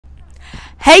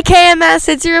Hey KMS,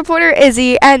 it's your reporter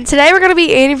Izzy, and today we're going to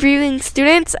be interviewing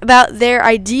students about their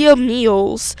ideal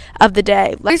meals of the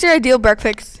day. What is your ideal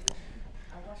breakfast?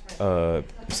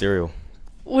 Cereal.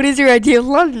 What is your ideal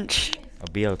lunch? A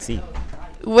BLT.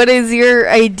 What is your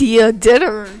ideal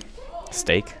dinner?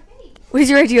 Steak. What is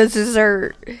your ideal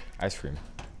dessert? Ice cream.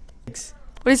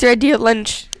 What is your ideal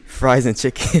lunch? Fries and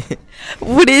chicken.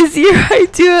 What is your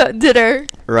ideal dinner?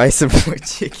 Rice and more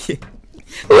chicken.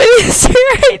 What is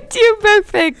your ideal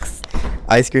breakfast?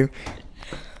 Ice cream.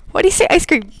 Why do you say ice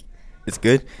cream? It's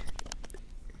good.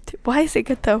 Why is it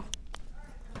good though?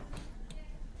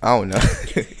 I don't know.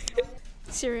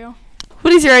 Cereal.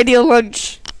 What is your ideal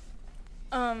lunch?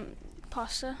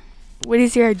 Pasta. What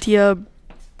is your ideal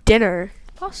dinner?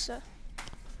 Pasta.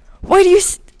 Why do you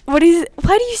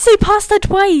say pasta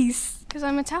twice? Because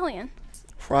I'm Italian.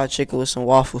 Fried chicken with some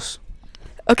waffles.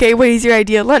 Okay, what is your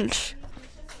ideal lunch?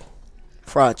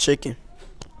 Fried chicken.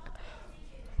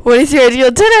 What is your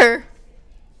ideal dinner?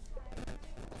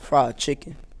 Fried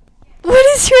chicken. What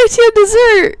is your ideal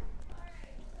dessert?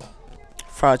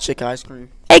 Fried chicken ice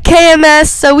cream. Hey KMS,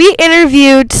 so we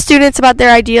interviewed students about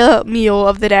their ideal meal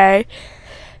of the day.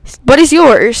 What is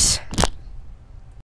yours?